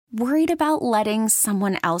Worried about letting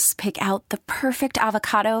someone else pick out the perfect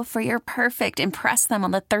avocado for your perfect impress them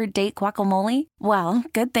on the third date guacamole? Well,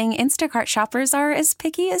 good thing Instacart shoppers are as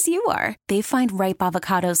picky as you are. They find ripe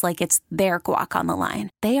avocados like it's their guac on the line.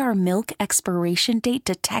 They are milk expiration date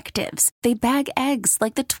detectives. They bag eggs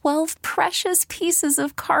like the 12 precious pieces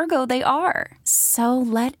of cargo they are. So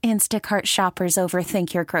let Instacart shoppers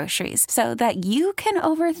overthink your groceries so that you can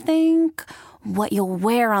overthink what you'll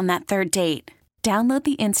wear on that third date. Download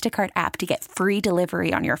the Instacart app to get free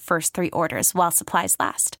delivery on your first 3 orders while supplies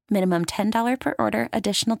last. Minimum $10 per order.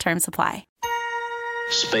 Additional terms apply.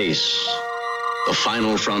 Space, the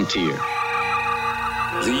final frontier.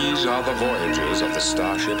 These are the voyages of the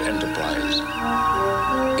Starship Enterprise.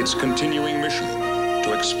 Its continuing mission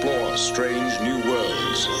to explore strange new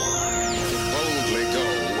worlds. Boldly go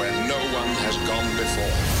where no one has gone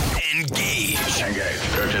before. Engage.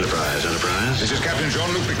 Direct Enterprise. This is Captain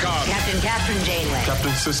Jean-Luc Picard. Captain Catherine Janeway.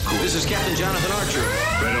 Captain Sisko. This is Captain Jonathan Archer.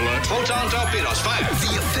 Red alert. Photon torpedoes, fire.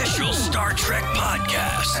 The official Star Trek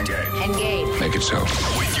podcast. Engage. Make it so.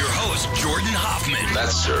 With your host, Jordan Hoffman. That,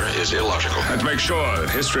 sir, is illogical. And to make sure that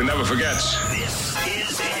history never forgets. This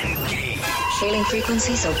is Engage. Hailing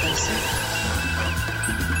frequencies open, sir.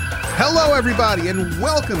 Hello, everybody, and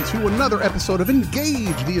welcome to another episode of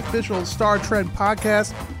Engage, the official Star Trek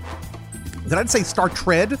podcast. Did I say Star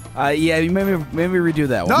Tread? Yeah, maybe redo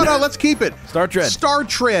that one. No, let's keep it. Star Tread. Star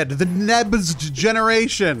Tread, the Neb's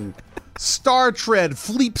generation. Star Tread,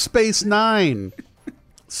 Fleet Space Nine.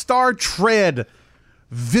 Star Tread,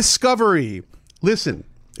 Discovery. Listen,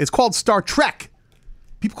 it's called Star Trek.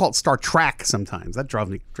 People call it Star Trek sometimes. That drives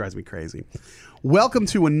me crazy. Welcome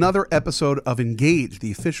to another episode of Engage,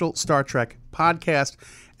 the official Star Trek podcast.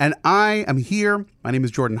 And I am here. My name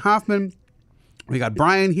is Jordan Hoffman. We got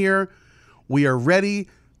Brian here. We are ready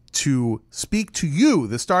to speak to you,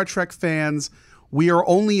 the Star Trek fans. We are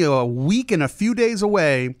only a week and a few days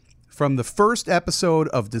away from the first episode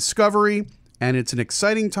of Discovery, and it's an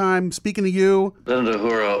exciting time speaking to you. Linda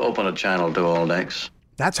Uhura open a channel to all decks.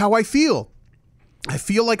 That's how I feel. I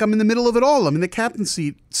feel like I'm in the middle of it all. I'm in the captain's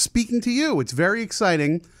seat speaking to you. It's very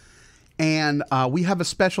exciting, and we have a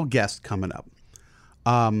special guest coming up.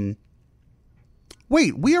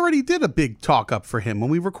 Wait, we already did a big talk up for him when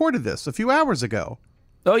we recorded this a few hours ago.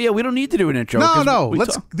 Oh, yeah, we don't need to do an intro. No.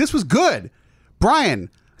 This was good. Brian,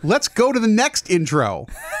 let's go to the next intro.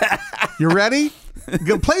 You ready?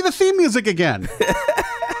 Go play the theme music again.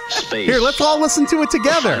 Space. Here, let's all listen to it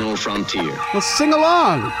together. Final frontier. Let's sing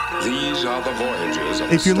along. These are the voyages of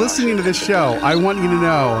the If you're listening to this show, I want you to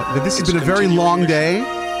know that this has been a very long day.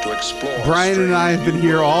 to explore. Brian and I have been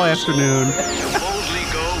here all afternoon. Boldly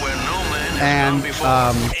go where no man has And,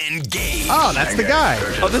 gone before. Engage. Oh, that's the guy.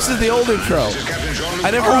 Oh, this is the old intro.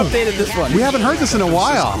 I never updated this one. We haven't heard this in a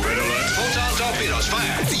while. Photon torpedoes,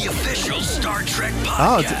 fire. The official Star Trek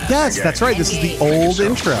Oh, podcast. yes, that's right. This is the old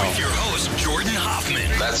intro. With your host, Jordan Hoffman.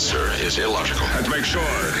 That, sir, is illogical. And to make sure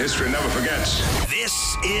that history never forgets. This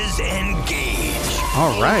is Engage.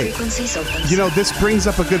 All right. Frequencies open. You know, this brings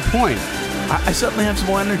up a good point. I suddenly have some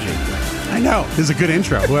more energy. I know. This is a good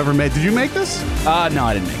intro. Whoever made... Did you make this? No,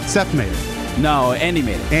 I didn't make it. Seth made it. No, Andy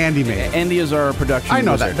made it. Andy made it. Andy is our production I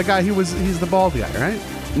know wizard. that. The guy he's the bald guy, right?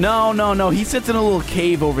 No. He sits in a little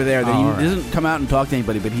cave over there that All he right. doesn't come out and talk to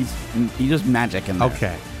anybody, but he does magic in there.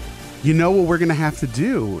 Okay. You know what we're going to have to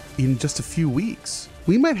do in just a few weeks?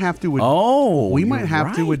 We might have to... we might you're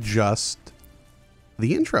have to right. adjust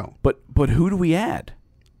the intro. But who do we add?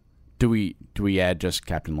 Do we add just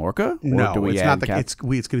Captain Lorca? Or No, do we it's add not. It's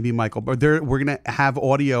going to be Michael. But we're going to have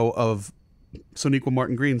audio of Sonequa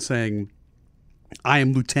Martin Green saying, "I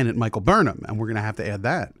am Lieutenant Michael Burnham," and we're going to have to add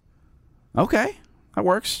that. Okay, that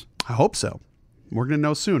works. I hope so. We're going to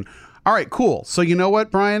know soon. All right, cool. So you know what,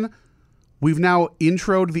 Brian? We've now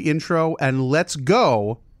introed the intro, and let's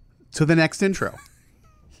go to the next intro.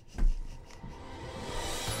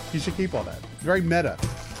 You should keep all that. It's very meta.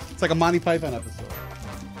 It's like a Monty Python episode.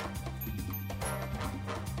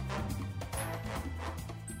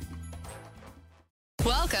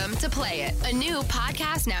 Welcome to Play It, a new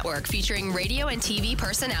podcast network featuring radio and TV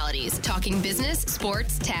personalities talking business,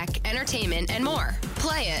 sports, tech, entertainment, and more.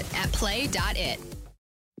 Play it at play.it.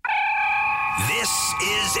 This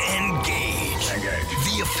is Engage.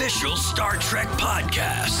 The official Star Trek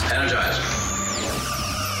podcast. Energize.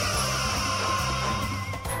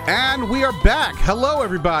 And we are back. Hello,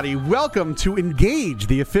 everybody. Welcome to Engage,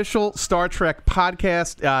 the official Star Trek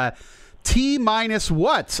podcast. T-minus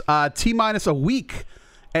what? T-minus a week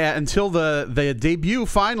until the debut,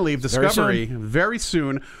 finally, of Discovery. Very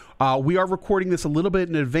soon. We are recording this a little bit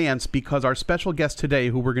in advance because our special guest today,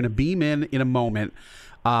 who we're going to beam in a moment,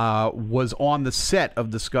 was on the set of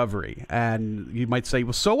Discovery. And you might say,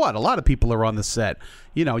 well, so what? A lot of people are on the set.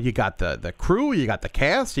 You know, you got the crew, you got the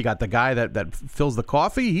cast, you got the guy that fills the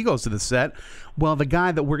coffee. He goes to the set. Well, the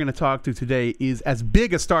guy that we're going to talk to today is as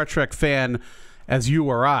big a Star Trek fan as you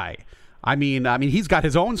or I. I mean, he's got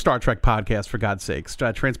his own Star Trek podcast, for God's sakes,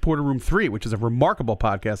 Transporter Room 3, which is a remarkable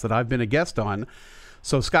podcast that I've been a guest on.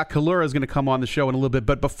 So Scott Collura is going to come on the show in a little bit.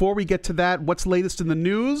 But before we get to that, what's latest in the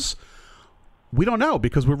news? We don't know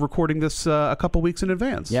because we're recording this a couple weeks in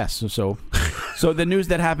advance. Yes. So the news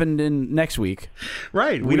that happened in next week.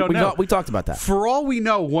 Right. We don't know. We talked about that. For all we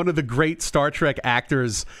know, one of the great Star Trek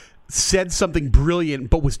actors said something brilliant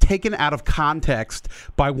but was taken out of context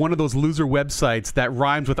by one of those loser websites that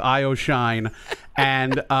rhymes with IO Shine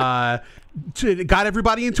and got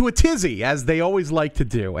everybody into a tizzy, as they always like to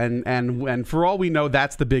do. And for all we know,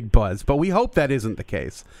 that's the big buzz. But we hope that isn't the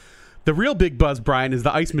case. The real big buzz, Brian, is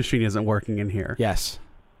the ice machine isn't working in here. Yes.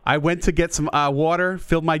 I went to get some water,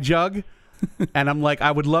 filled my jug, and I'm like, I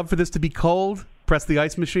would love for this to be cold. Press the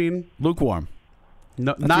ice machine. Lukewarm.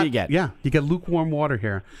 No, That's what you get. Yeah, you get lukewarm water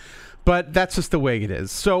here. But that's just the way it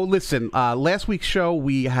is. So listen, last week's show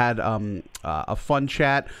we had a fun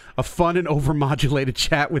chat, a fun and overmodulated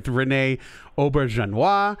chat with Renee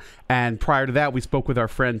Auberjonois, and prior to that we spoke with our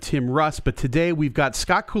friend Tim Russ. But today we've got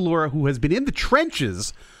Scott Collura, who has been in the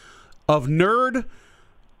trenches of nerd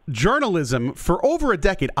journalism for over a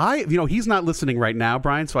decade. He's not listening right now,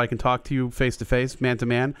 Brian, so I can talk to you face to face, man to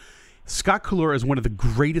man. Scott Collura is one of the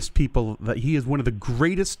greatest people. He is one of the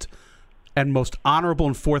greatest and most honorable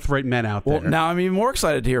and forthright men out there. Well, now I'm even more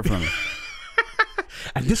excited to hear from him.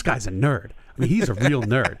 And this guy's a nerd. I mean, he's a real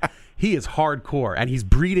nerd. He is hardcore, and he's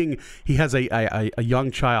breeding. He has a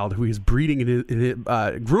young child who he's breeding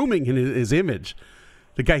grooming in his image.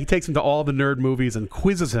 The guy, he takes him to all the nerd movies and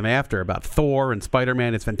quizzes him after about Thor and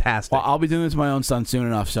Spider-Man. It's fantastic. Well, I'll be doing this to my own son soon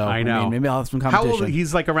enough, so I know. Maybe I'll have some competition. How old?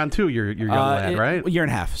 He's like around 2. Your young lad, right? A year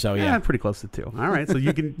and a half. So yeah, pretty close to 2. All right, so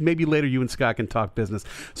you can maybe later you and Scott can talk business.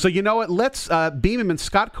 So you know what? Let's beam him in.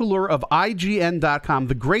 Scott Collura of IGN.com,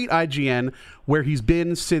 the great IGN, where he's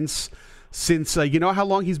been since. You know how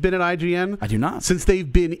long he's been at IGN? I do not. Since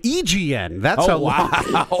they've been EGN. That's how long.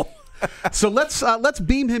 Wow. So let's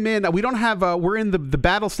beam him in. We don't have we're in the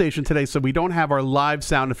battle station today, so we don't have our live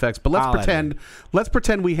sound effects. But let's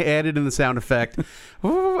pretend we added in the sound effect,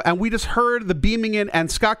 and we just heard the beaming in. And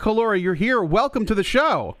Scott Collura, you're here. Welcome to the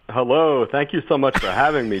show. Hello. Thank you so much for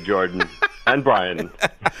having me, Jordan and Brian.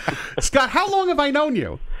 Scott, how long have I known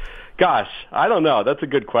you? Gosh, I don't know. That's a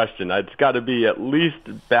good question. It's got to be at least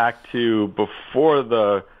back to before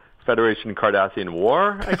the Federation Cardassian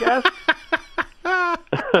War, I guess.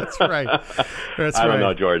 That's right. I don't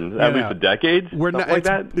know, Jordan. At least a decade?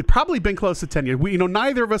 It's probably been close to 10 years.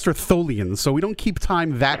 Neither of us are Tholians, so we don't keep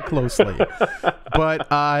time that closely.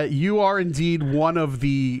 But you are indeed one of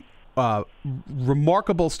the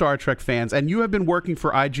remarkable Star Trek fans, and you have been working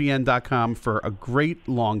for IGN.com for a great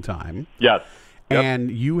long time. Yes. Yep.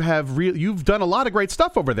 And you've done a lot of great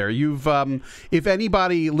stuff over there. You've, if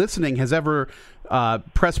anybody listening has ever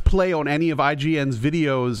pressed play on any of IGN's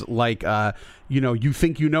videos, like you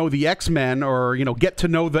think you know the X-Men, or get to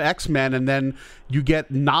know the X-Men, and then you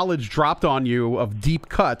get knowledge dropped on you of deep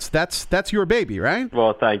cuts. That's your baby, right?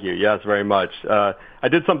 Well, thank you. Yes, very much. I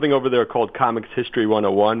did something over there called Comics History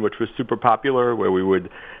 101, which was super popular, where we would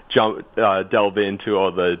delve into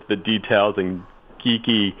all the details and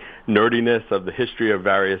geeky nerdiness of the history of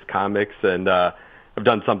various comics, and I've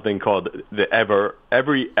done something called the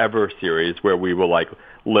Every Ever series, where we will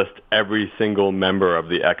list every single member of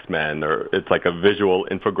the X-Men, or it's like a visual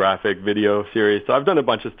infographic video series. So I've done a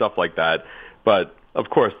bunch of stuff like that, but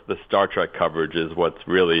of course the Star Trek coverage is what's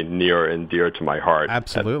really near and dear to my heart.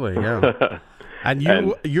 Absolutely, yeah. And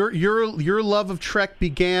your love of Trek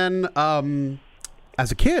began as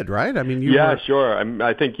a kid, right? I mean, sure.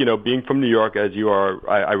 I think, being from New York, as you are,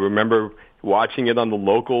 I remember watching it on the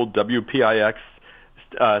local WPIX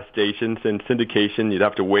stations in syndication. You'd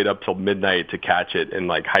have to wait up till midnight to catch it in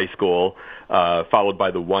high school, followed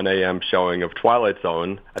by the 1 a.m. showing of Twilight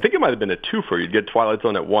Zone. I think it might have been a twofer. You'd get Twilight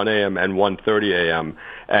Zone at 1 a.m. and 1:30 a.m.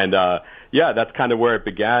 And that's kind of where it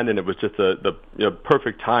began, and it was just the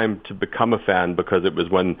perfect time to become a fan, because it was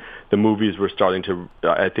when the movies were starting to,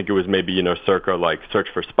 I think it was maybe, circa Search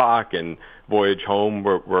for Spock and Voyage Home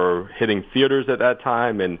were hitting theaters at that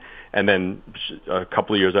time, and And then a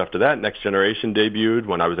couple of years after that, Next Generation debuted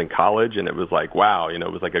when I was in college, and it was like, wow, it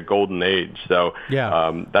was like a golden age. So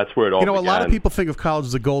that's where it all began. A lot of people think of college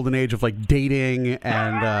as a golden age of like dating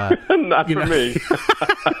and not for me.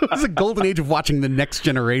 It was a golden age of watching The Next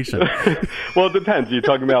Generation. Well, it depends. Are you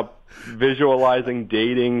talking about visualizing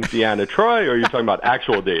dating Deanna Troi, or are you talking about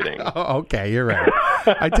actual dating? Oh, okay, you're right.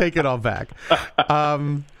 I take it all back.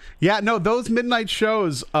 Those midnight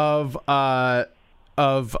shows of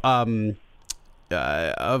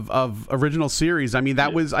original series. I mean,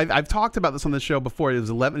 that was I've talked about this on the show before. It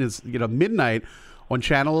was midnight on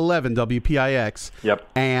Channel 11 WPIX. Yep.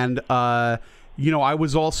 And I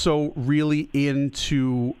was also really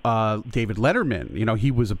into David Letterman. He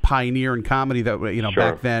was a pioneer in comedy that Sure.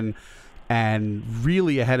 back then, and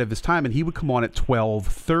really ahead of his time. And he would come on at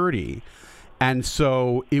 12:30. And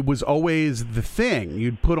so it was always the thing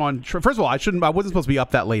you'd put on. First of all, I wasn't supposed to be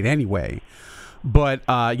up that late anyway. But,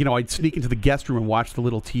 I'd sneak into the guest room and watch the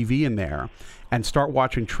little TV in there and start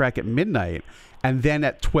watching Trek at midnight. And then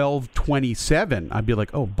at 12:27, I'd be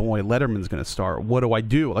like, oh, boy, Letterman's going to start. What do I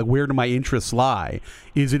do? Like, where do my interests lie?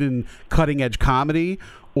 Is it in cutting-edge comedy,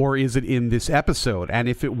 or is it in this episode? And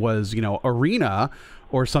if it was, Arena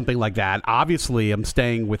or something like that, obviously I'm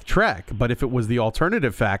staying with Trek. But if it was the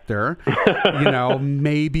alternative factor,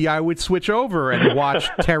 maybe I would switch over and watch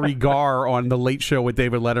Terry Garr on The Late Show with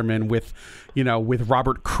David Letterman with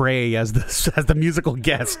Robert Cray as the musical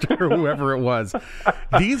guest or whoever it was.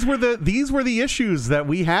 These were the issues that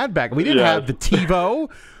we had back. We didn't have the TiVo.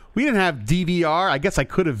 We didn't have DVR. I guess I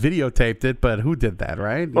could have videotaped it, but who did that,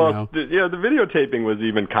 right? Well, the videotaping was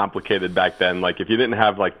even complicated back then. Like, if you didn't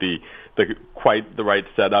have like the quite the right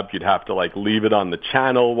setup, you'd have to like leave it on the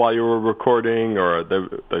channel while you were recording, or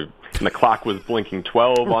the clock was blinking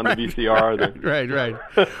 12 on the VCR.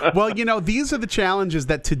 Right. Well, these are the challenges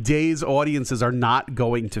that today's audiences are not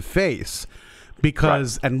going to face.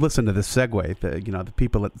 Because, and listen to this segue, the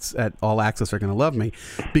people at All Access are going to love me,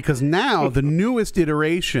 because now the newest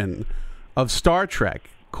iteration of Star Trek,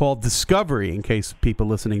 called Discovery, in case people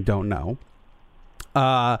listening don't know,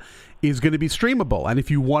 is going to be streamable. And if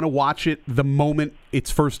you want to watch it the moment it's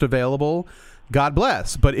first available, God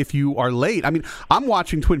bless. But if you are late, I mean, I'm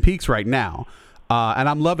watching Twin Peaks right now, and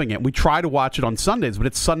I'm loving it. We try to watch it on Sundays, but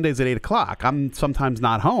it's Sundays at 8 o'clock. I'm sometimes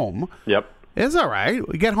not home. Yep. It's all right.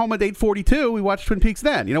 We get home at 8:42. We watch Twin Peaks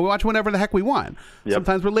then. We watch whenever the heck we want. Yep.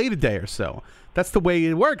 Sometimes we're late a day or so. That's the way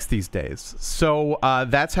it works these days. So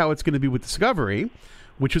that's how it's going to be with Discovery,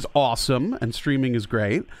 which is awesome, and streaming is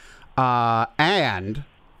great. And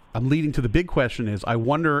I'm leading to the big question is, I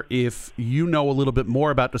wonder if you know a little bit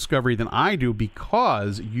more about Discovery than I do,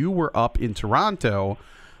 because you were up in Toronto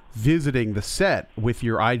visiting the set with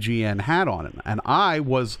your IGN hat on. And I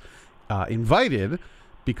was invited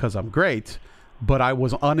because I'm great, but I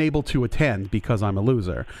was unable to attend because I'm a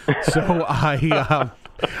loser. So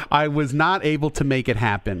I was not able to make it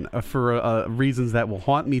happen for reasons that will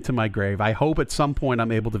haunt me to my grave. I hope at some point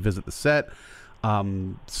I'm able to visit the set.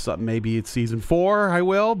 So maybe it's season 4 I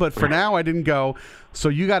will, but for now I didn't go. So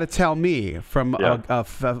you got to tell me from a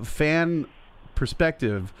fan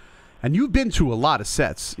perspective, and you've been to a lot of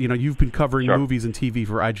sets. You've been covering movies and TV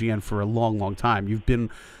for IGN for a long, long time. You've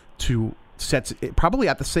been to sets probably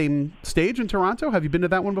at the same stage in Toronto. Have you been to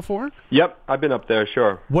that one before? Yep, I've been up there,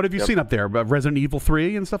 sure. What have you seen up there? Resident Evil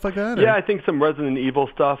 3 and stuff like that? Yeah, I think some Resident Evil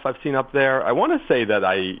stuff I've seen up there. I want to say that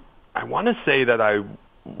I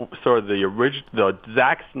saw the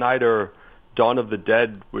Zack Snyder Dawn of the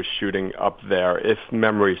Dead was shooting up there, if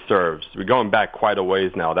memory serves. We're going back quite a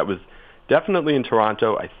ways now. That was definitely in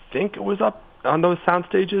Toronto. I think it was up on those sound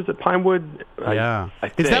stages at Pinewood. Yeah.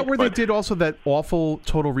 Is that where they did also that awful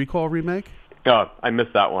Total Recall remake? Oh, I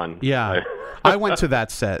missed that one. Yeah. I went to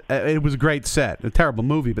that set. It was a great set. A terrible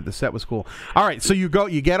movie, but the set was cool. All right, so you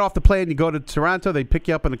get off the plane, you go to Toronto, they pick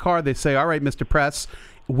you up in the car, they say, all right, Mr. Press,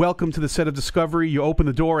 welcome to the set of Discovery. You open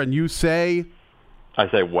the door and you say... I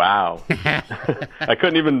say, wow. I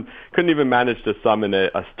couldn't even manage to summon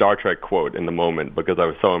a Star Trek quote in the moment because I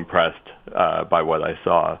was so impressed by what I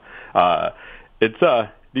saw.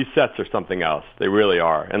 These sets are something else. They really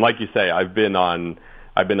are. And like you say, I've been on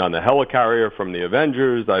the helicarrier from the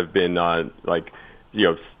Avengers. I've been on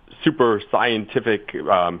super scientific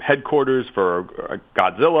headquarters for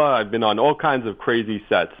Godzilla. I've been on all kinds of crazy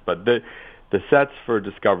sets, but the sets for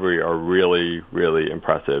Discovery are really, really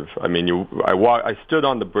impressive. I mean, I stood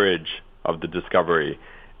on the bridge of the Discovery,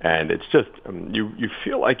 and it's just you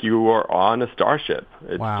feel like you are on a starship.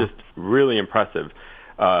 It's just really impressive.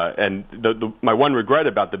 And my one regret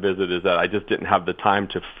about the visit is that I just didn't have the time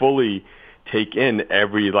to fully take in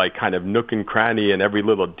every kind of nook and cranny and every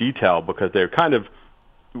little detail, because they're kind of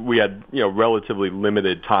we had relatively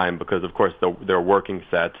limited time because, of course, they're working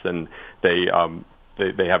sets and they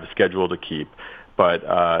have a schedule to keep.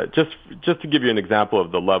 But just to give you an example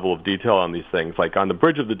of the level of detail on these things, like on the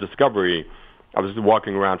Bridge of the Discovery, I was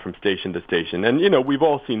walking around from station to station, and we've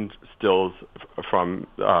all seen stills from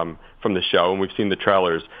the show, and we've seen the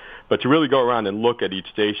trailers. But to really go around and look at each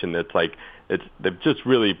station, they've just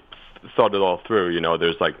really thought it all through.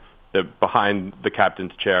 There's like behind the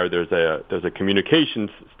captain's chair, there's a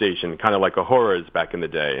communications station, kind of like a Horace back in the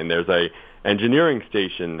day, and there's a engineering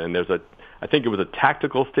station, and I think it was a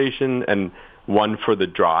tactical station, and one for the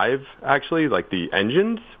drive, actually, like the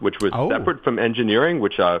engines, which was separate from engineering,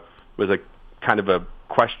 which was a kind of a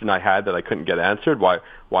question I had that I couldn't get answered. Why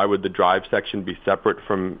would the drive section be separate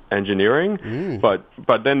from engineering?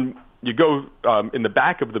 But then you go in the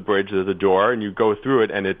back of the bridge, there's a door, and you go through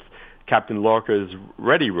it, and it's Captain Lorca's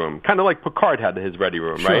ready room, kind of like Picard had his ready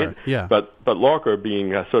room, sure, right? Yeah. But Lorca,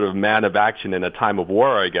 being a sort of man of action in a time of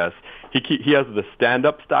war, I guess, he has the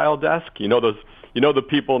stand-up style desk. The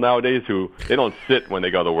people nowadays who they don't sit when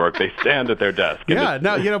they go to work; they stand at their desk. Yeah,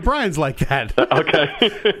 no, Brian's like that. Okay,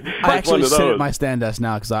 I actually sit at my stand desk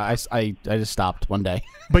now because I just stopped one day.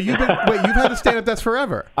 But you've had a stand-up desk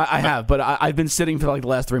forever. I have, but I've been sitting for like the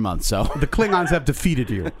last 3 months. So the Klingons have defeated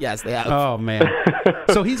you. Yes, they have. Oh man!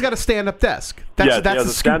 So he's got a stand-up desk. He has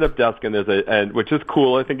a stand-up desk, and which is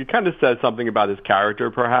cool. I think it kind of says something about his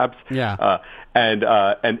character, perhaps. Yeah. And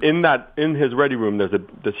in his ready room, there's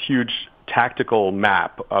this huge tactical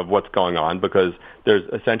map of what's going on, because there's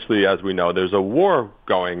essentially, as we know, there's a war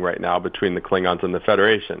going right now between the Klingons and the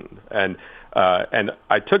Federation, and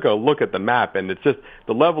I took a look at the map, and it's just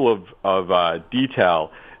the level of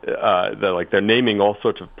detail. They're naming all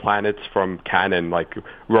sorts of planets from canon, like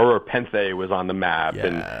Rora Penthe was on the map,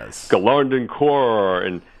 and Galarndon Core,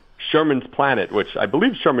 and Sherman's Planet, which I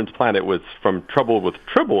believe Sherman's Planet was from Trouble with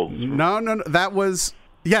Tribbles. No, that was...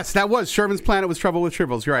 Yes, that was. Sherman's Planet was Trouble with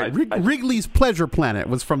Tribbles. You're right. Wrigley's Pleasure Planet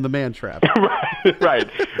was from the Man Trap. right.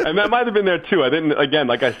 And that might have been there, too. I didn't, again,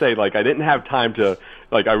 like I say, I didn't have time to,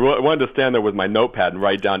 I wanted to stand there with my notepad and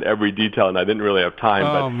write down every detail, and I didn't really have time.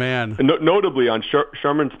 Oh, man. Notably, on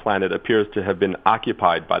Sherman's Planet appears to have been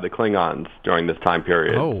occupied by the Klingons during this time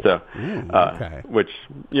period. Oh, so, okay. Which,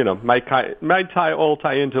 might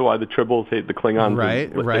tie into why the Tribbles hate the Klingons.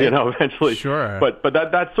 Right. Eventually. Sure. But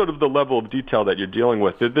that's sort of the level of detail that you're dealing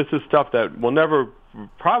with. This is stuff that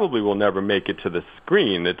probably will never make it to the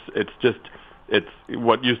screen. It's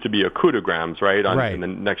what used to be acoudigrams, right? In the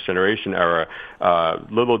Next Generation era,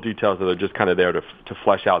 little details that are just kind of there to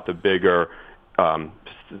flesh out the bigger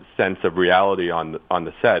sense of reality on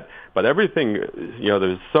the set. But everything,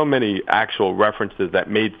 there's so many actual references that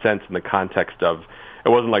made sense in the context of. It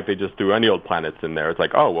wasn't like they just threw any old planets in there. It's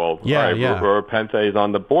like, Rora Penthe is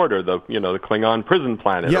on the border, the Klingon prison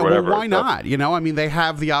planet or whatever. Well, why not? They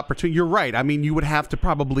have the opportunity. You're right. I mean, you would have to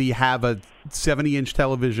probably have a 70-inch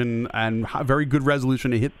television and very good resolution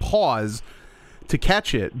to hit pause to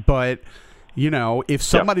catch it. But, if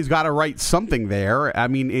somebody's got to write something there, I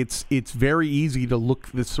mean, it's very easy to look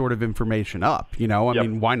this sort of information up. I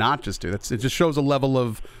mean, why not just do that? It just shows a level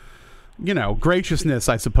of, graciousness,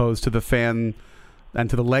 I suppose, to the fan and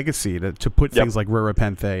to the legacy to put things like Rora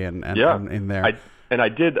Penthe and in there.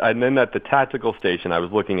 And then at the tactical station, I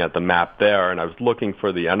was looking at the map there, and I was looking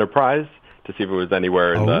for the Enterprise to see if it was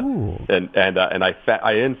anywhere in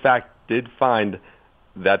I in fact did find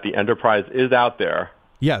that the Enterprise is out there.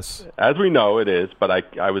 Yes, as we know it is, but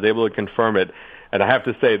I was able to confirm it. And I have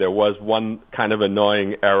to say, there was one kind of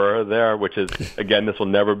annoying error there, which is, again, this will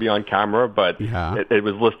never be on camera, but it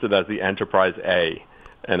was listed as the Enterprise A,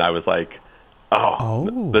 and I was like,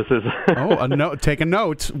 this is... take a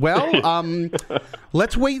note. Well,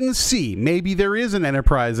 let's wait and see. Maybe there is an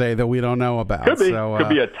Enterprise A that we don't know about. Could be. Could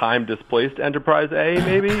be a time-displaced Enterprise A,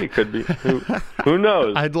 maybe. It could be. Who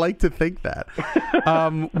knows? I'd like to think that.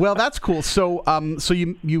 Well, that's cool. So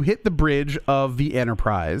you hit the bridge of the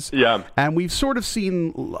Enterprise. Yeah. And we've sort of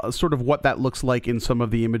seen sort of what that looks like in some of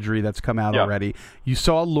the imagery that's come out already. You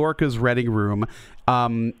saw Lorca's ready room.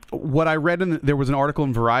 What I read, there was an article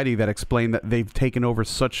in Variety that explained that they've taken over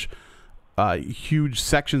such huge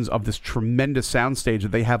sections of this tremendous soundstage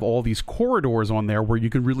that they have all these corridors on there where you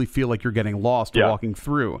can really feel like you're getting lost walking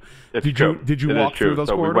through. Did you walk through those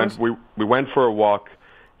corridors? We went for a walk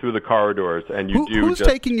through the corridors, and who's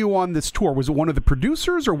taking you on this tour? Was it one of the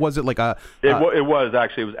producers, or was it like a? It was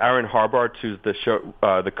actually. It was Aaron Harbart, who's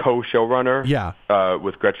the co-showrunner. Yeah.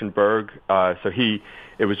 With Gretchen Berg.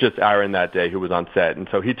 It was just Aaron that day who was on set, and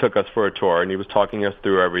so he took us for a tour, and he was talking us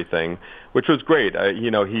through everything, which was great.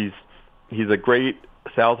 He's a great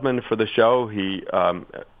salesman for the show.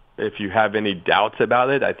 if you have any doubts about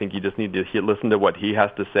it, I think you just need to listen to what he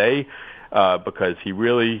has to say, because he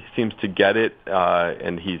really seems to get it,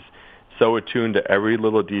 and he's so attuned to every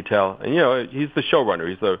little detail. And he's the showrunner.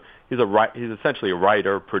 He's essentially a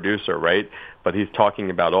writer, producer, right? But he's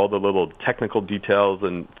talking about all the little technical details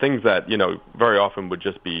and things that very often would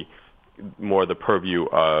just be more the purview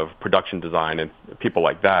of production design and people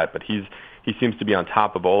like that. But he seems to be on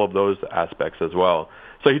top of all of those aspects as well.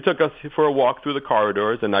 So he took us for a walk through the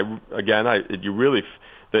corridors, and you really,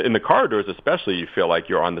 in the corridors especially, you feel like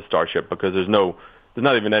you're on the starship, because there's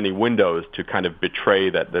not even any windows to kind of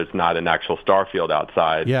betray that there's not an actual starfield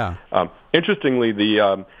outside. Yeah. Interestingly,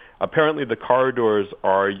 apparently the corridors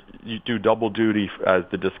you do double duty as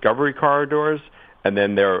the Discovery corridors, and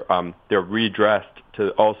then they're redressed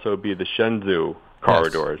to also be the Shenzhou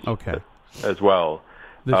corridors. Yes. Okay. As well.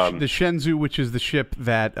 The Shenzhou, which is the ship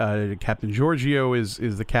that Captain Giorgio is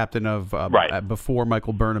the captain of, right. Before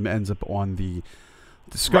Michael Burnham ends up on the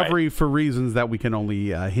Discovery, right. For reasons that we can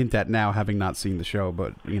only hint at now, having not seen the show.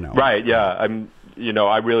 But right, yeah,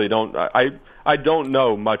 I really don't. I don't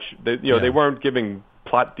know much. They weren't giving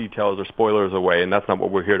plot details or spoilers away, and that's not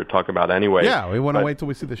what we're here to talk about anyway. Yeah, we want to wait till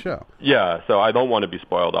we see the show. Yeah, so I don't want to be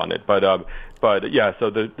spoiled on it. But yeah,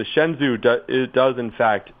 so the Shenzhou does in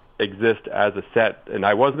fact exist as a set, and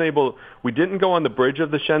we didn't go on the bridge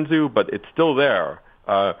of the Shenzhou, but it's still there.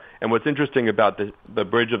 And what's interesting about the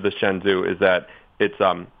bridge of the Shenzhou is that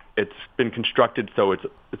it's been constructed so it's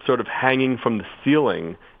sort of hanging from the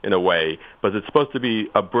ceiling in a way, but it's supposed to be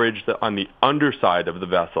a bridge on the underside of the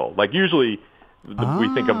vessel. Like usually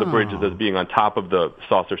we think of the bridges as being on top of the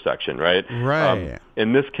saucer section, right? Right.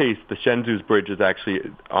 In this case, the Shenzhou's bridge is actually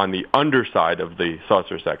on the underside of the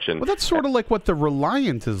saucer section. Well, that's sort of like what the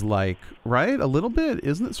Reliant is like, right? A little bit,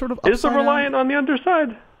 isn't it? Sort of. Is the Reliant on the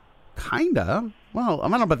underside? Kinda. Well, I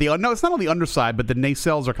don't know about no, it's not on the underside, but the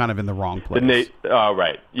nacelles are kind of in the wrong place.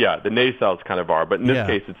 Right. Yeah, the nacelles kind of are, but in this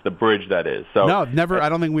case, it's the bridge that is. So no, never. I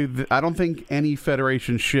don't think any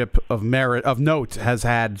Federation ship of note has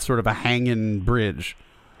had sort of a hanging bridge.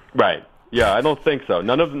 Right. Yeah, I don't think so.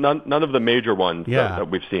 None of the major ones that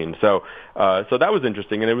we've seen. So that was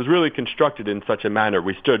interesting, and it was really constructed in such a manner.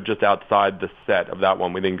 We stood just outside the set of that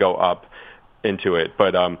one. We didn't go up into it,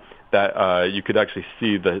 but that you could actually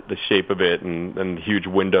see the shape of it and huge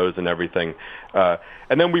windows and everything.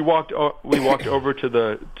 And then we walked over to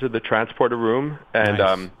the transporter room, and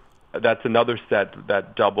nice. That's another set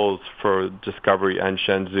that doubles for Discovery and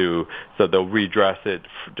Shenzhou, so they'll redress it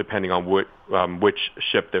depending on which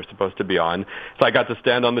ship they're supposed to be on. So I got to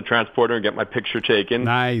stand on the transporter and get my picture taken.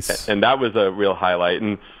 Nice. And that was a real highlight.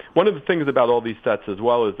 And one of the things about all these sets as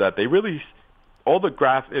well is that they really... all the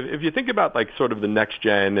if you think about like sort of the Next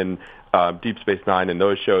Gen and Deep Space Nine and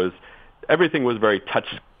those shows, everything was very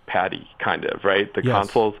touchpad-y kind of, right? The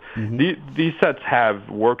consoles. Mm-hmm. These sets have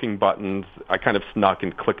working buttons. I kind of snuck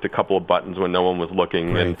and clicked a couple of buttons when no one was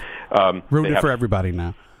looking. Great. And ruined it for everybody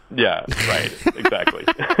now. Yeah, right. Exactly.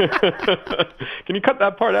 Can you cut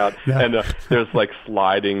that part out? Yeah. And there's like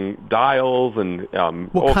sliding dials and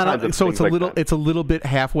all kinds of so things it's a little bit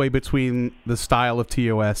halfway between the style of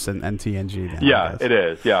TOS and TNG. Then, yeah, it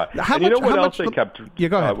is. Yeah. And what else they kept? Yeah,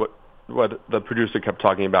 go ahead. What the producer kept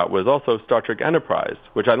talking about was also Star Trek Enterprise,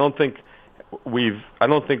 which I don't think we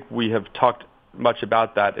have talked much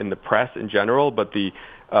about that in the press in general, but the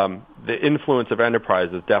influence of Enterprise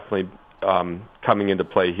is definitely coming into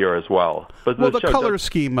play here as well. But the color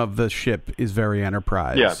scheme of the ship is very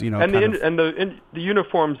Enterprise. Yeah, and the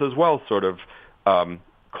uniforms as well sort of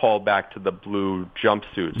call back to the blue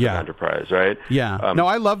jumpsuits of Enterprise, right? Yeah. No,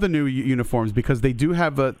 I love the new uniforms because they do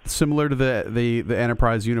have similar to the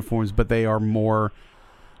Enterprise uniforms, but they are more,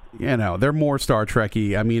 they're more Star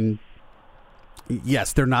Trek-y. I mean,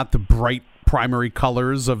 yes, they're not the bright primary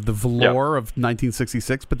colors of the velour of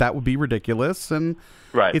 1966, but that would be ridiculous, and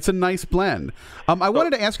it's a nice blend. I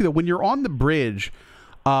wanted to ask you, though, when you're on the bridge,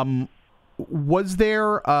 was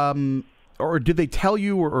there, or did they tell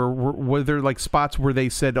you, or were there like spots where they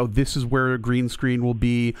said, oh, this is where a green screen will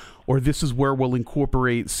be, or this is where we'll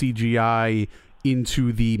incorporate CGI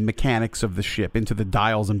into the mechanics of the ship, into the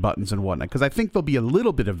dials and buttons and whatnot? Because I think there'll be a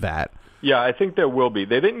little bit of that. Yeah, I think there will be.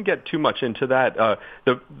 They didn't get too much into that.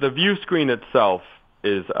 The view screen itself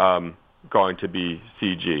is going to be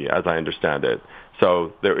CG, as I understand it.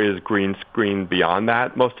 So there is green screen beyond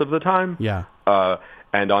that most of the time. Yeah.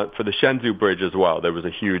 And for the Shenzhou bridge as well, there was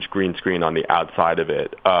a huge green screen on the outside of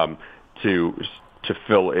it to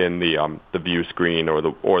fill in the view screen or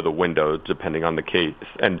the window, depending on the case.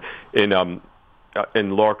 And in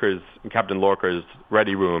Captain Lorca's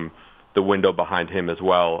ready room, the window behind him as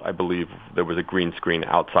well, I believe there was a green screen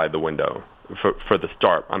outside the window for the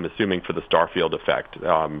star. I'm assuming for the Starfield effect,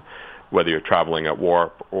 whether you're traveling at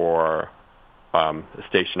warp or a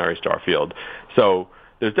stationary Starfield. So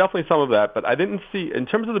there's definitely some of that, but I didn't see, in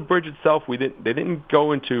terms of the bridge itself, they didn't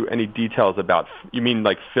go into any details about, you mean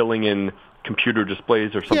like filling in computer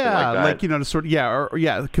displays or something like that? Yeah, like, to sort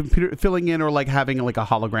of, computer filling in, or like having like a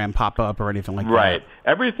hologram pop up or anything like that. Right.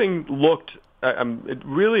 Everything looked,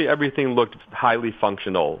 everything looked highly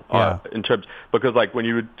functional in terms, because like when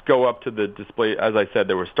you would go up to the display, as I said,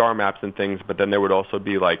 there were star maps and things, but then there would also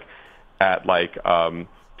be like at like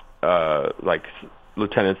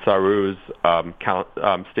Lieutenant Saru's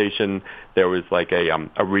station, there was like a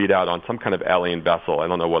readout on some kind of alien vessel. I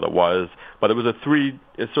don't know what it was, but it was a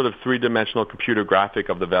sort of three-dimensional computer graphic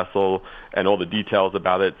of the vessel and all the details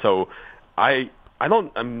about it. So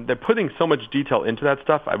they're putting so much detail into that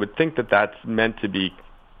stuff. I would think that that's meant to be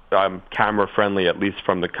camera friendly, at least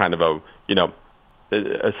from the kind of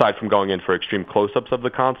aside from going in for extreme close-ups of the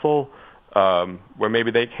console. Where maybe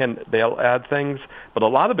they'll add things, but a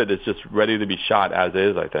lot of it is just ready to be shot as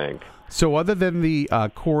is, I think. So other than the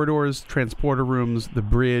corridors, transporter rooms, the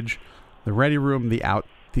bridge, the ready room,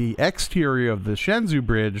 the exterior of the Shenzhou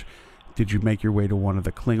bridge, did you make your way to one of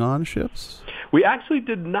the Klingon ships? We actually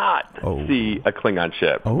did not see a Klingon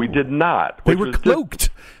ship. We did not. They were cloaked.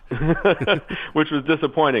 Which was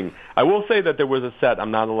disappointing. I will say that there was a set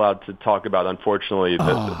I'm not allowed to talk about, unfortunately,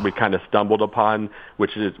 that we kind of stumbled upon,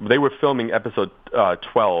 which is they were filming episode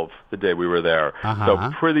 12 the day we were there.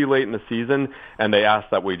 So pretty late in the season, and they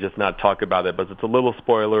asked that we just not talk about it, but it's a little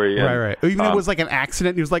spoilery. Right. Even it was like an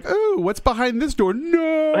accident, and he was like, oh, what's behind this door?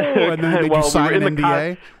 No! And then they made you sign an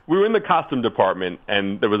NDA? We were in the costume department,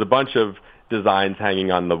 and there was a bunch of designs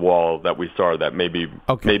hanging on the wall that we saw that maybe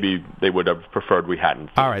they would have preferred we hadn't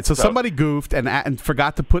seen. All right, so somebody goofed and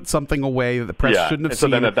forgot to put something away that the press shouldn't have seen.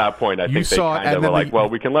 So then at that point, I think they kind of were like, well,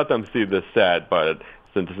 we can let them see this set, but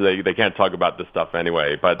since they can't talk about this stuff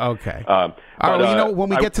anyway. But okay. All right, when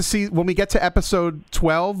we get to episode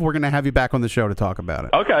 12, we're going to have you back on the show to talk about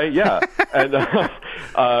it. Okay, yeah. And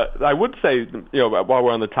I would say, while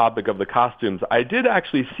we're on the topic of the costumes, I did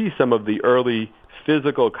actually see some of the early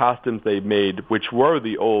physical costumes they made, which were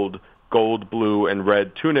the old gold, blue, and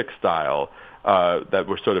red tunic style, that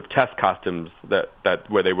were sort of test costumes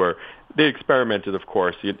that where they experimented, of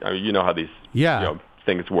course. You know how these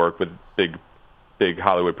things work with big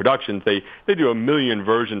Hollywood productions. They do a million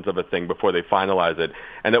versions of a thing before they finalize it.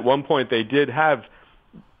 And at one point they did have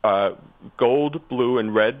gold, blue,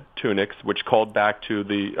 and red tunics, which called back to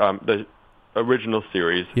the original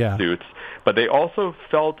series suits. But they also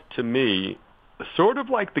felt to me sort of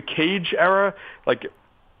like the Cage era, like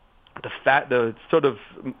the sort of,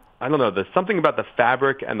 I don't know, there's something about the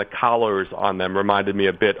fabric and the collars on them reminded me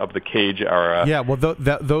a bit of the Cage era. Yeah, well,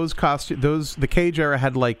 those costumes, the Cage era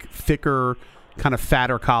had like thicker, kind of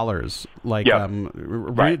fatter collars, like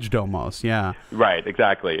ridged almost. Yeah, right,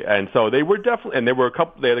 exactly. And so they were definitely, and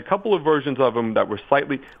they had a couple of versions of them that were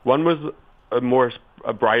slightly. One was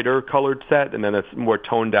a brighter colored set, and then a more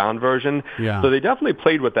toned down version. Yeah. So they definitely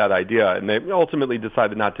played with that idea, and they ultimately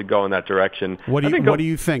decided not to go in that direction. What do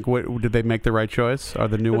you think? Did they make the right choice? Are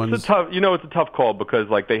the new ones? It's a tough call, because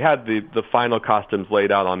like they had the final costumes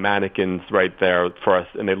laid out on mannequins right there for us,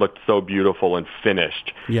 and they looked so beautiful and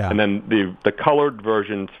finished. Yeah. And then the colored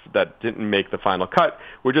versions that didn't make the final cut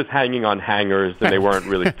were just hanging on hangers, and they weren't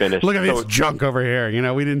really finished. Look at this junk over here.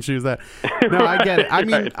 We didn't choose that. No, I get it. I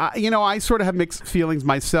mean, I sort of have mixed feelings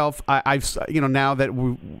myself. I've now that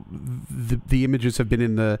the images have been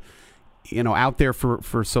in the out there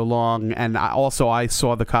for so long, and I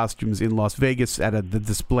saw the costumes in Las Vegas at the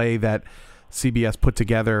display that CBS put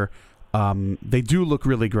together. They do look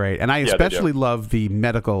really great, and I especially love the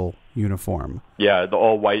medical uniform. Yeah, the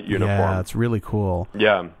all white uniform. Yeah, it's really cool.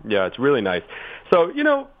 Yeah, it's really nice. So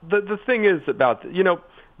the thing is about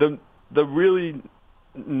the really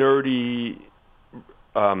nerdy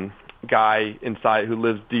guy inside who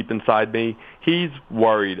lives deep inside me, he's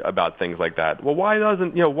worried about things like that. Well, why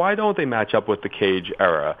don't they match up with the Cage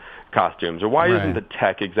era costumes, or why isn't the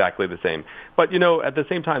tech exactly the same? But at the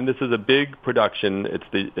same time, this is a big production.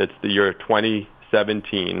 It's the year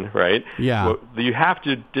 2017, right? Yeah. Well, you have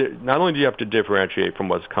to not only do you have to differentiate from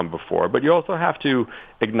what's come before, but you also have to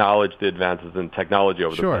acknowledge the advances in technology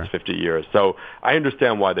over the past 50 years. So I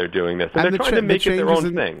understand why they're doing this, and they're trying to make it their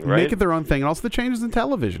own thing, right? Make it their own thing, and also the changes in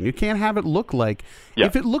television. You can't have it look like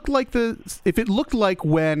if it looked like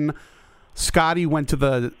when Scotty went to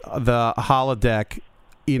the holodeck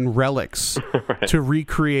in Relics to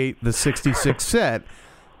recreate the 66 set.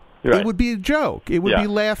 It would be a joke. It would be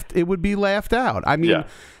laughed. It would be laughed out. I mean,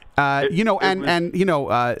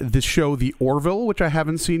 The show The Orville, which I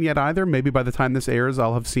haven't seen yet either. Maybe by the time this airs,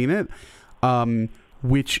 I'll have seen it.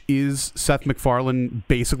 Which is Seth MacFarlane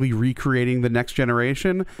basically recreating the Next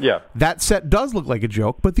Generation. Yeah. That set does look like a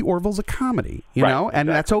joke, but The Orville's a comedy, you know, and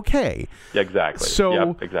that's okay. Yeah, exactly.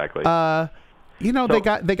 So, exactly. they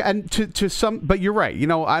got and to some, but you're right,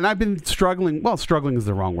 and I've been struggling. Well, struggling is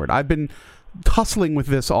the wrong word. I've been tussling with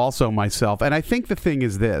this also myself, and I think the thing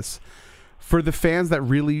is this: for the fans that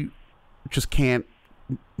really just can't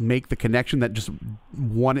make the connection, that just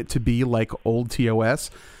want it to be like old TOS,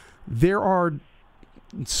 there are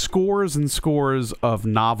scores and scores of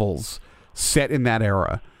novels set in that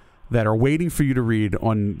era that are waiting for you to read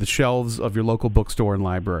on the shelves of your local bookstore and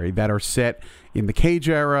library, that are set in the Cage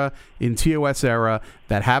era, in TOS era,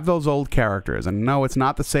 that have those old characters. And no, it's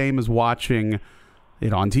not the same as watching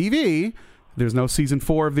it on TV. There's no season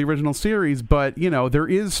 4 of the original series, but there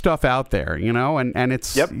is stuff out there, and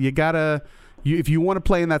it's you gotta if you want to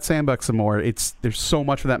play in that sandbox some more, there's so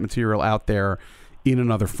much of that material out there in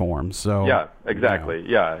another form. So yeah, exactly.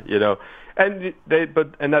 And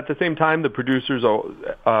and at the same time, the producers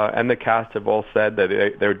and the cast have all said that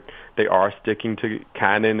they are sticking to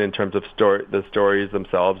canon in terms of the stories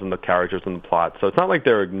themselves and the characters and the plot. So it's not like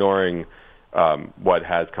they're ignoring what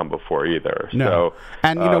has come before either. No. So,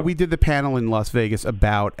 and we did the panel in Las Vegas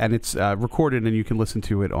about, and it's recorded, and you can listen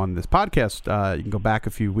to it on this podcast. You can go back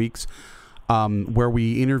a few weeks where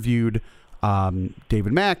we interviewed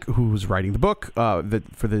David Mack, who's writing the book for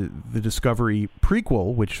the Discovery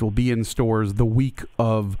prequel, which will be in stores the week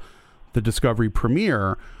of the Discovery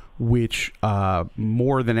premiere, which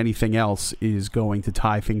more than anything else is going to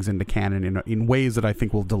tie things into canon in ways that I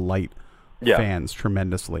think will delight fans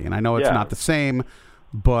tremendously. And I know it's not the same,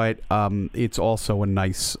 but it's also a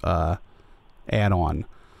nice add-on.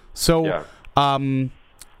 So.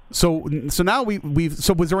 So now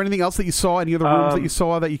so was there anything else that you saw? Any other rooms that you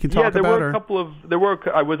saw that you can talk about? Yeah, there were a couple of.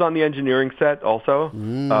 I was on the engineering set also,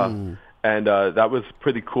 and that was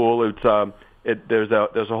pretty cool. There's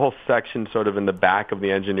a whole section sort of in the back of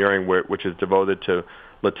the engineering which is devoted to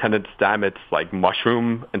Lieutenant Stamets'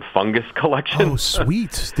 mushroom and fungus collection. Oh,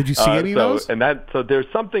 sweet! Did you see any of those? So there's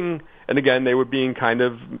something, and again, they were being kind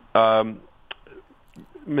of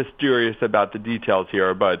mysterious about the details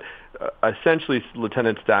here, but. Essentially,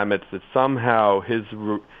 Lieutenant Stamets, that somehow his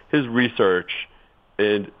research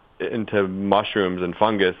into mushrooms and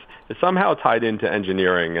fungus is somehow tied into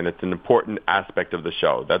engineering, and it's an important aspect of the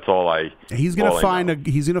show. That's all He's gonna find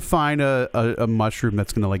a mushroom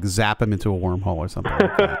that's gonna zap him into a wormhole or something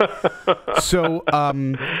like that. So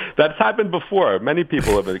that's happened before. Many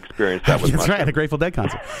people have experienced that with that's mushrooms. Right, at a Grateful Dead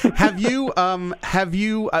concert. Have you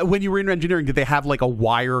when you were in engineering, did they have a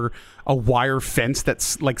wire fence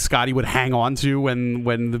that's Scotty would hang on to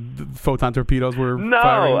when the photon torpedoes were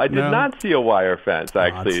firing? I did not see a wire fence,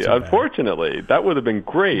 actually. Unfortunately, that would have been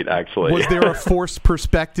great, actually. Was there a forced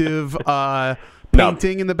perspective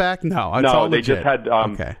painting in the back? No, it's all they legit. Just had.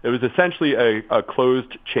 It was essentially a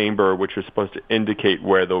closed chamber, which was supposed to indicate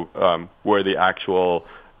where the actual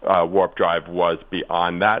warp drive was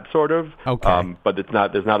beyond that, sort of. Okay. But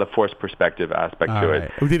there's not a forced perspective aspect to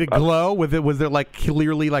it. Did it glow? Was there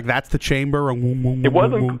clearly that's the chamber? It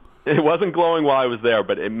wasn't. It wasn't glowing while I was there,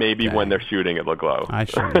 but it may be when they're shooting it'll glow. I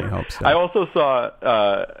certainly hope so. I also saw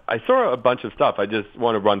a bunch of stuff. I just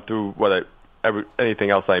want to run through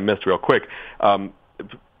anything else I missed real quick. Outside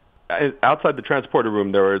the transporter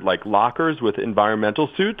room, there were lockers with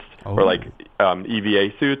environmental suits or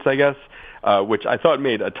EVA suits, I guess, which I thought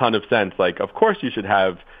made a ton of sense. Of course you should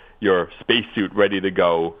have your spacesuit ready to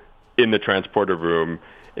go in the transporter room,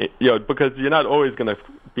 because you're not always going to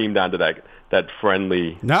beam down to that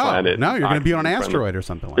friendly planet. No, you're going to be on an asteroid or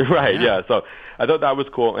something like that. Right, yeah. So I thought that was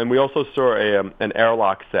cool. And we also saw an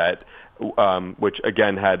airlock set, which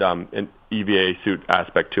again had an EVA suit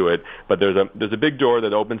aspect to it. But there's a big door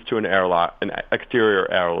that opens to an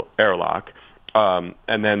exterior airlock.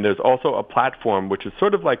 And then there's also a platform, which is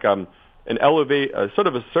sort of like an sort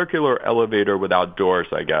of a circular elevator without doors,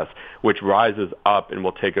 I guess, which rises up and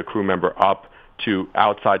will take a crew member up to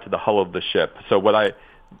outside to the hull of the ship. So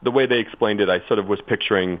the way they explained it, I sort of was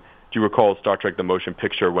picturing. Do you recall Star Trek: The Motion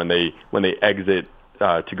Picture when they exit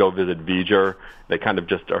to go visit V'ger? They kind of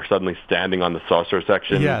just are suddenly standing on the saucer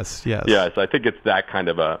section. Yes. Yeah, so I think it's that kind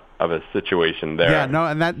of a situation there. Yeah, no,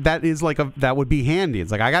 and that is that would be handy.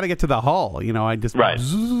 It's I got to get to the hull. I just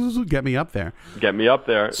get me up there. Get me up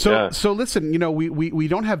there. So listen, we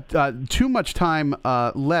don't have too much time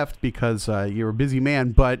left because you're a busy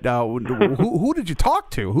man. But who did you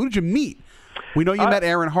talk to? Who did you meet? We know you met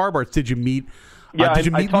Aaron Harbarts. Did you meet? Yeah, did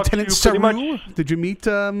you meet Lieutenant Saru? much. Did you meet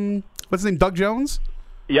what's his name? Doug Jones?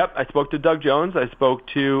 Yep, I spoke to Doug Jones. I spoke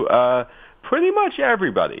to pretty much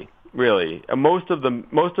everybody, really. Most of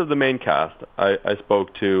the main cast. I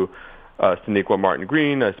spoke to Sonequa Martin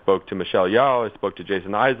Green. I spoke to Michelle Yeoh. I spoke to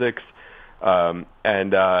Jason Isaacs, and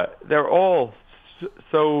they're all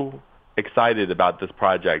so excited about this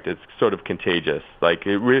project. It's sort of contagious. Like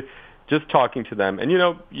just talking to them, and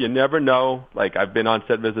you never know. Like I've been on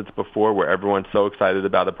set visits before where everyone's so excited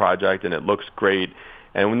about a project and it looks great,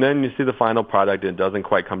 and then you see the final product and it doesn't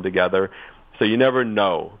quite come together. So you never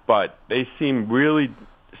know. But they seem really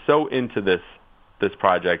so into this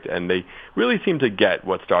project, and they really seem to get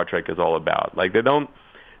what Star Trek is all about. Like they're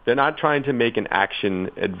not trying to make an action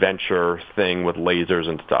adventure thing with lasers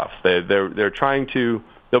and stuff. They're trying to.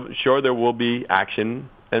 Sure, there will be action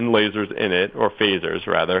and lasers in it, or phasers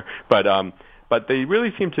rather, but they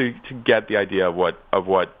really seem to get the idea of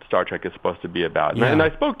what Star Trek is supposed to be about. Yeah. And I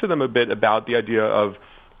spoke to them a bit about the idea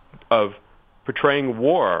of portraying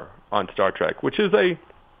war on Star Trek, which is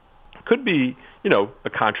could be a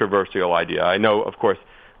controversial idea. I know, of course,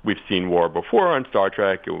 we've seen war before on Star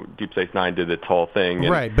Trek. Deep Space Nine did its whole thing.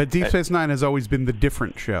 Right, but Deep Space Nine has always been the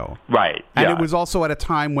different show. Right. And it was also at a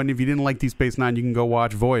time when if you didn't like Deep Space Nine, you can go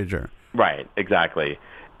watch Voyager. Right, exactly.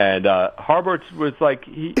 And Harbert was like,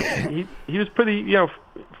 he was pretty,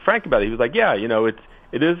 frank about it. He was like, yeah,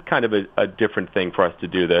 it is kind of a different thing for us to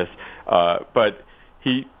do this. But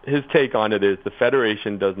his take on it is the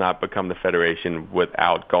Federation does not become the Federation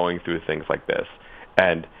without going through things like this.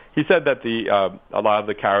 And he said that a lot of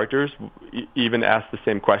the characters even asked the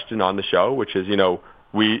same question on the show, which is,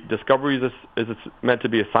 Discovery is meant to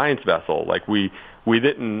be a science vessel. Like we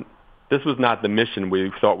didn't. This was not the mission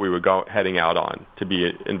we thought we were heading out on, to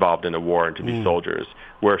be involved in a war and to be soldiers.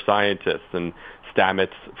 We're scientists, and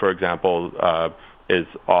Stamets, for example, is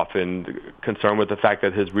often concerned with the fact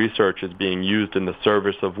that his research is being used in the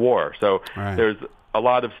service of war. So there's a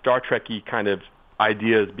lot of Star Trek-y kind of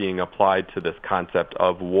ideas being applied to this concept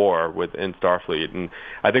of war within Starfleet. And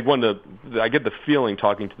I think I get the feeling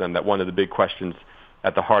talking to them that one of the big questions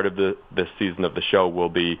at the heart of this season of the show will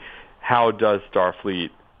be, how does Starfleet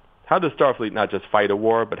not just fight a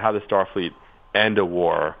war, but how does Starfleet end a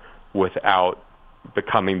war without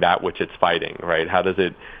becoming that which it's fighting, right? How does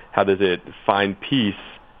it find peace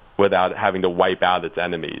without having to wipe out its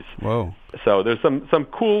enemies? Whoa. So there's some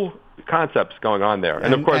cool concepts going on there,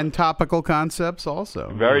 and of course, and topical concepts also.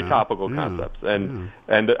 Very topical concepts, and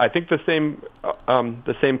I think the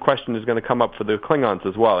same question is going to come up for the Klingons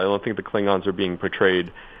as well. I don't think the Klingons are being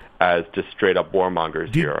portrayed as just straight up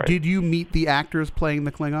warmongers here. Right? Did you meet the actors playing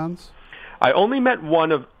the Klingons? I only met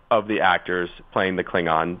one of the actors playing a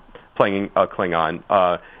Klingon,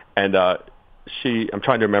 and I'm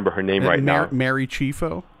trying to remember her name right now. Mary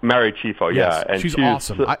Chieffo? Mary Chieffo, yes. Yeah. And she's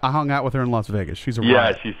awesome. I hung out with her in Las Vegas. She's a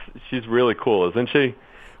riot. She's really cool, isn't she?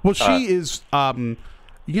 Well, she is, a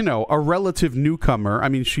relative newcomer. I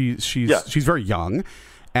mean, she's very young,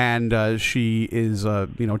 and she is a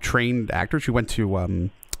trained actor. She went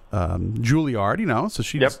to Juilliard, so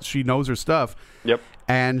she knows her stuff. Yep.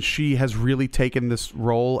 And she has really taken this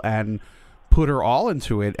role and put her all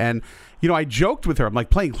into it. And I joked with her. I'm like,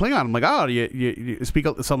 playing Klingon. I'm like, oh, you speak.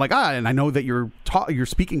 So I'm like, and I know that you're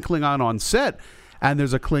speaking Klingon on set, and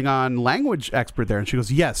there's a Klingon language expert there. And she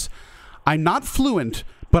goes, yes, I'm not fluent,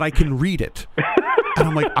 but I can read it. And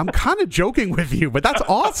I'm like, I'm kind of joking with you, but that's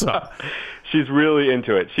awesome. She's really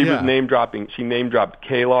into it. She was name dropping. She name dropped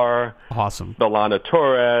Kalar. Awesome. Belana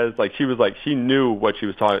Torres. She knew what she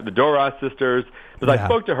was talking. The Doras sisters. Because I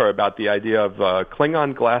spoke to her about the idea of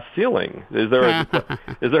Klingon glass ceiling. Is there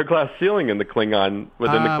a glass ceiling in the Klingon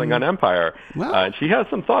within the Klingon Empire? Well, and she has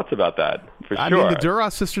some thoughts about that for sure. I mean, the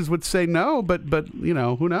Duras sisters would say no, but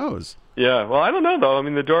who knows? Yeah, well, I don't know though. I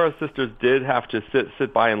mean, the Duras sisters did have to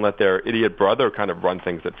sit by and let their idiot brother kind of run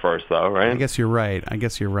things at first, though, right? I guess you're right.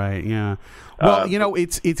 Yeah. Well,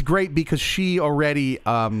 it's great because she already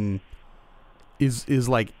is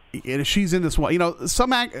like, she's in this one.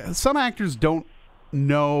 Some actors don't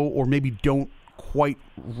know, or maybe don't quite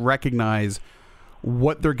recognize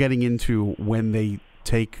what they're getting into when they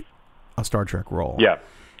take a Star Trek role. Yeah.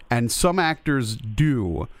 And some actors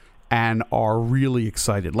do and are really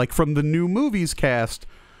excited. Like from the new movies cast,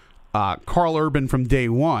 Carl Urban from day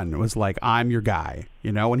one was like, I'm your guy,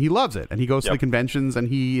 and he loves it. And he goes to the conventions and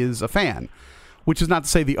he is a fan, which is not to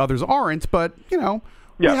say the others aren't, but,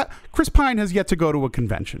 Chris Pine has yet to go to a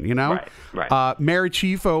convention, Right. Mary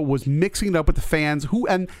Chieffo was mixing it up with the fans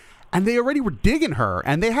and they already were digging her,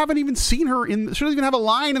 and they haven't even seen her she doesn't even have a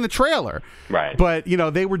line in the trailer. Right. But,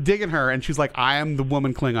 they were digging her, and she's like, I am the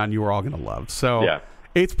woman Klingon you are all going to love. So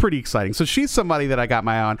It's pretty exciting. So she's somebody that I got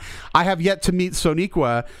my eye on. I have yet to meet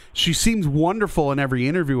Sonequa. She seems wonderful in every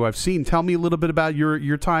interview I've seen. Tell me a little bit about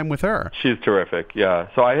your time with her. She's terrific, yeah.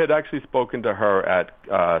 So I had actually spoken to her at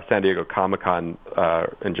San Diego Comic-Con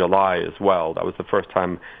in July as well. That was the first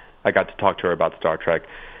time I got to talk to her about Star Trek.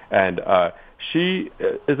 And she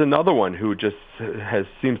is another one who just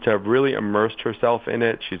seems to have really immersed herself in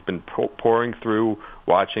it. She's been pouring through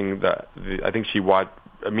watching I think she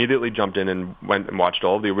immediately jumped in and went and watched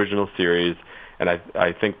all of the original series, and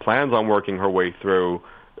I think plans on working her way through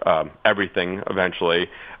everything eventually.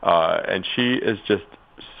 And she is just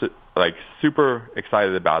super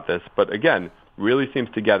excited about this, but again, really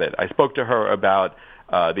seems to get it. I spoke to her about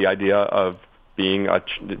the idea of being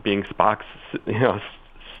Spock's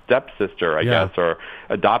stepsister, I guess, or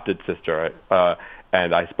adopted sister.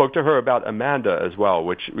 And I spoke to her about Amanda as well,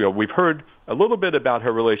 which we've heard a little bit about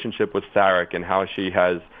her relationship with Sarek and how she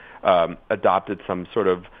has adopted some sort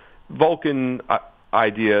of Vulcan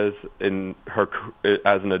ideas in her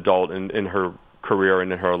as an adult in her career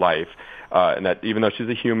and in her life. And that even though she's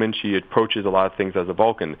a human, she approaches a lot of things as a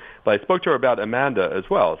Vulcan. But I spoke to her about Amanda as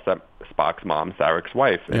well, Spock's mom, Sarek's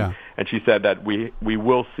wife. And she said that we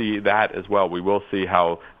will see that as well. We will see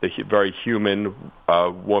how the very human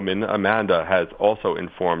woman, Amanda, has also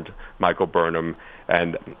informed Michael Burnham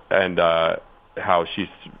and how she's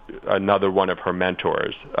another one of her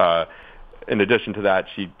mentors. In addition to that,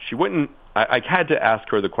 she wouldn't... I had to ask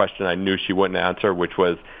her the question I knew she wouldn't answer, which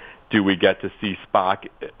was, do we get to see Spock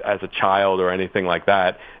as a child or anything like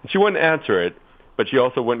that? And she wouldn't answer it, but she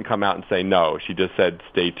also wouldn't come out and say no. She just said,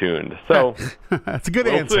 stay tuned. So that's a good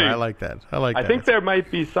answer. See. I like that. I think there might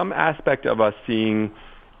be some aspect of us seeing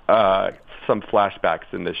some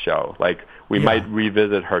flashbacks in this show. Like we might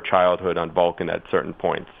revisit her childhood on Vulcan at certain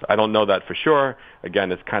points. I don't know that for sure.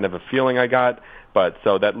 Again, it's kind of a feeling I got. But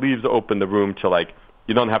so that leaves open the room to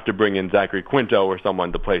you don't have to bring in Zachary Quinto or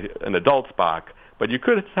someone to play an adult Spock. But you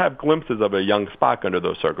could have glimpses of a young Spock under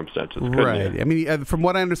those circumstances, couldn't you? I mean, from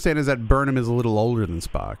what I understand is that Burnham is a little older than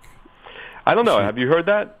Spock. I don't know. Have you heard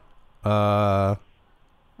that? I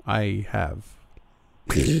have.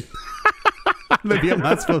 Maybe I'm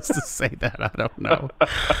not supposed to say that. I don't know.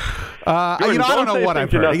 I don't know what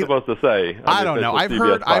I've heard. You're not supposed to say. I don't know. I've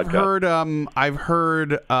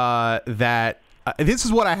heard that this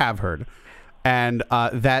is what I have heard. And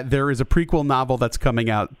that there is a prequel novel that's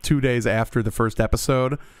coming out 2 days after the first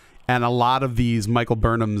episode, and a lot of these Michael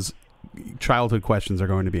Burnham's childhood questions are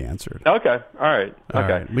going to be answered. Okay, all right.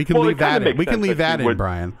 We can leave that in. We can leave that in,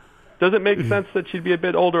 Brian. Does it make sense that she'd be a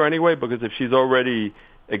bit older anyway? Because if she's already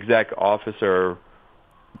exec officer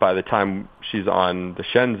by the time she's on the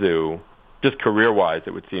Shenzhou, just career-wise,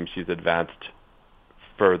 it would seem she's advanced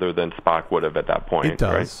further than Spock would have at that point. It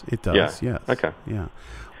does. Right? It does. Yeah. Yes. Okay. Yeah.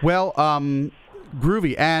 Well,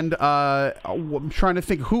 groovy. And I'm trying to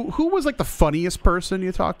think who was the funniest person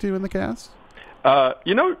you talked to in the cast?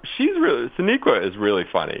 Sonequa is really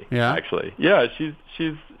funny. Yeah. Actually. Yeah.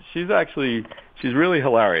 She's really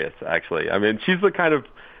hilarious. Actually. I mean, she's the kind of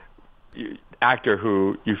actor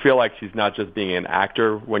who you feel like she's not just being an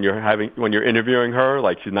actor when you're interviewing her.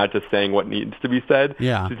 Like she's not just saying what needs to be said.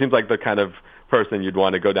 Yeah. She seems like the kind of person you'd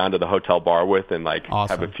want to go down to the hotel bar with and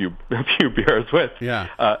awesome. have a few beers with. Yeah.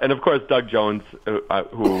 And of course Doug Jones, who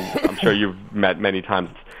I'm sure you've met many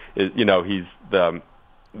times, is he's the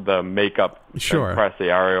makeup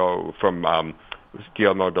impresario from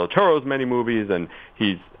Guillermo del Toro's many movies, and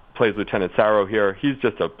he plays Lieutenant Sarro here. He's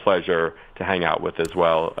just a pleasure to hang out with as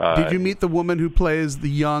well. Did you meet the woman who plays the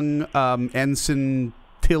young Ensign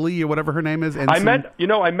Tilly or whatever her name is? I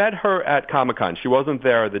met her at Comic-Con. She wasn't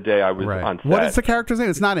there the day I was on set. What is the character's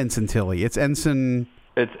name? It's not Ensign Tilly. It's Ensign...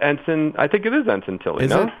 It's Ensign... I think it is Ensign Tilly,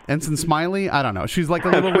 Is it? Ensign Smiley? I don't know. She's like a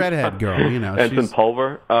little redhead girl, Ensign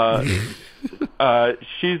Pulver. That's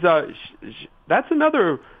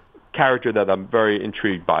another character that I'm very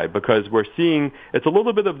intrigued by, because we're seeing... It's a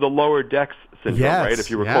little bit of the Lower Decks syndrome, right?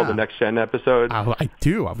 If you recall the Next Gen episode. I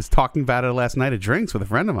do. I was talking about it last night at drinks with a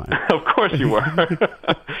friend of mine. Of course you were.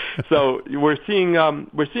 So we're seeing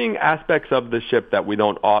aspects of the ship that we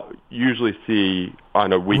don't usually see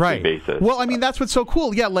on a weekly basis. Well, I mean, that's what's so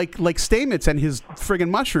cool. Yeah, like Stamets and his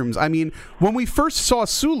friggin' mushrooms. I mean, when we first saw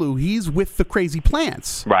Sulu, he's with the crazy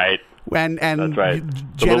plants. Right. And that's right.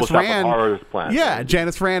 Janice Rand, plant,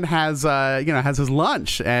 Janice Rand has has his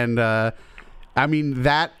lunch, and I mean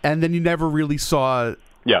that, and then you never really saw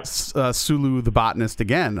Sulu the botanist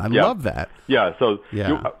again. I love that. Yeah. So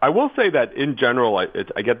I will say that in general, I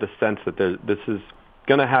get the sense that this is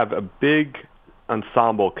going to have a big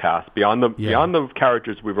ensemble cast beyond the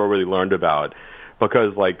characters we've already learned about,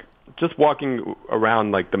 because just walking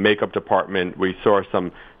around like the makeup department, we saw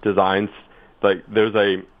some designs. Like there's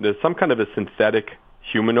some kind of a synthetic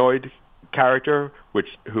humanoid character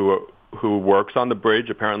who works on the bridge.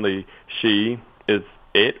 Apparently, she is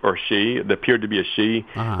it, or she. It appeared to be a she.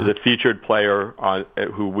 Is a featured player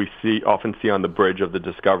who we often see on the bridge of the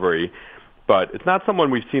Discovery. But it's not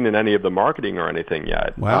someone we've seen in any of the marketing or anything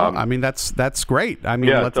yet. Well, I mean, that's great. I mean,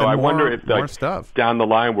 yeah, so I wonder if more stuff down the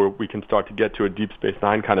line where we can start to get to a Deep Space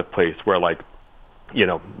Nine kind of place where, like, you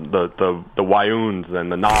know, the Wyoons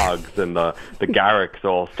and the Nogs and the Garricks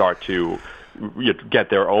all start to get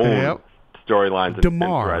their own storylines and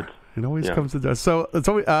threads. It always comes to that. So,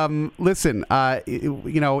 listen,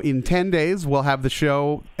 you know, in 10 days, we'll have the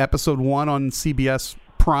show, episode 1 on CBS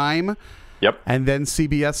Prime. Yep. And then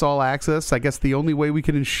CBS All Access. I guess the only way we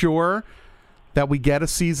can ensure that we get a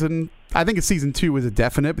season, I think a season 2 is a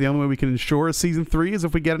definite, but the only way we can ensure a season 3 is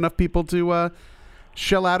if we get enough people to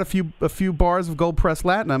shell out a few bars of Gold Press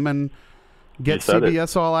Platinum and get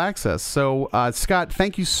CBS All Access. So, Scott,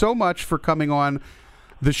 thank you so much for coming on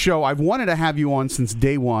the show. I've wanted to have you on since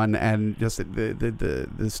day one, and just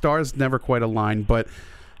the stars never quite aligned, but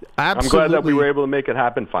absolutely. I'm glad that we were able to make it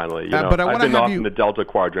happen finally. You know, but I've been off in the Delta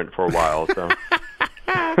Quadrant for a while, so.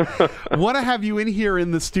 Want to have you in here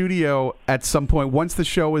in the studio at some point once the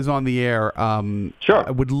show is on the air. Sure.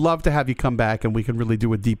 I would love to have you come back and we can really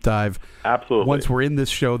do a deep dive. Absolutely. Once we're in this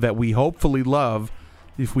show that we hopefully love.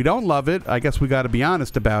 If we don't love it, I guess we got to be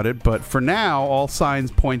honest about it. But for now, all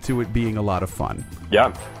signs point to it being a lot of fun.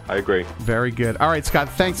 Yeah, I agree. Very good. All right, Scott,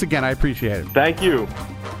 thanks again. I appreciate it. Thank you.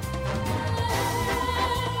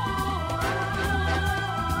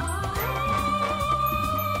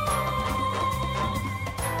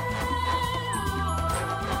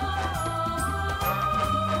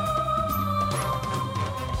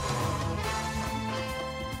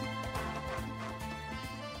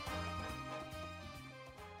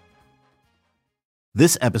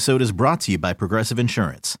 This episode is brought to you by Progressive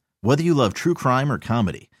Insurance. Whether you love true crime or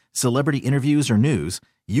comedy, celebrity interviews or news,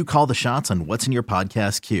 you call the shots on what's in your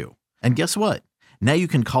podcast queue. And guess what? Now you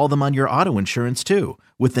can call them on your auto insurance too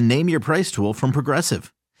with the Name Your Price tool from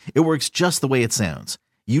Progressive. It works just the way it sounds.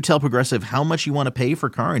 You tell Progressive how much you want to pay for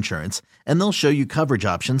car insurance, and they'll show you coverage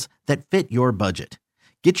options that fit your budget.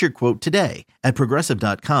 Get your quote today at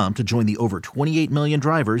Progressive.com to join the over 28 million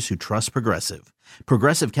drivers who trust Progressive.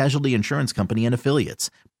 Progressive Casualty Insurance Company and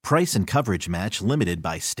Affiliates. Price and coverage match limited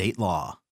by state law.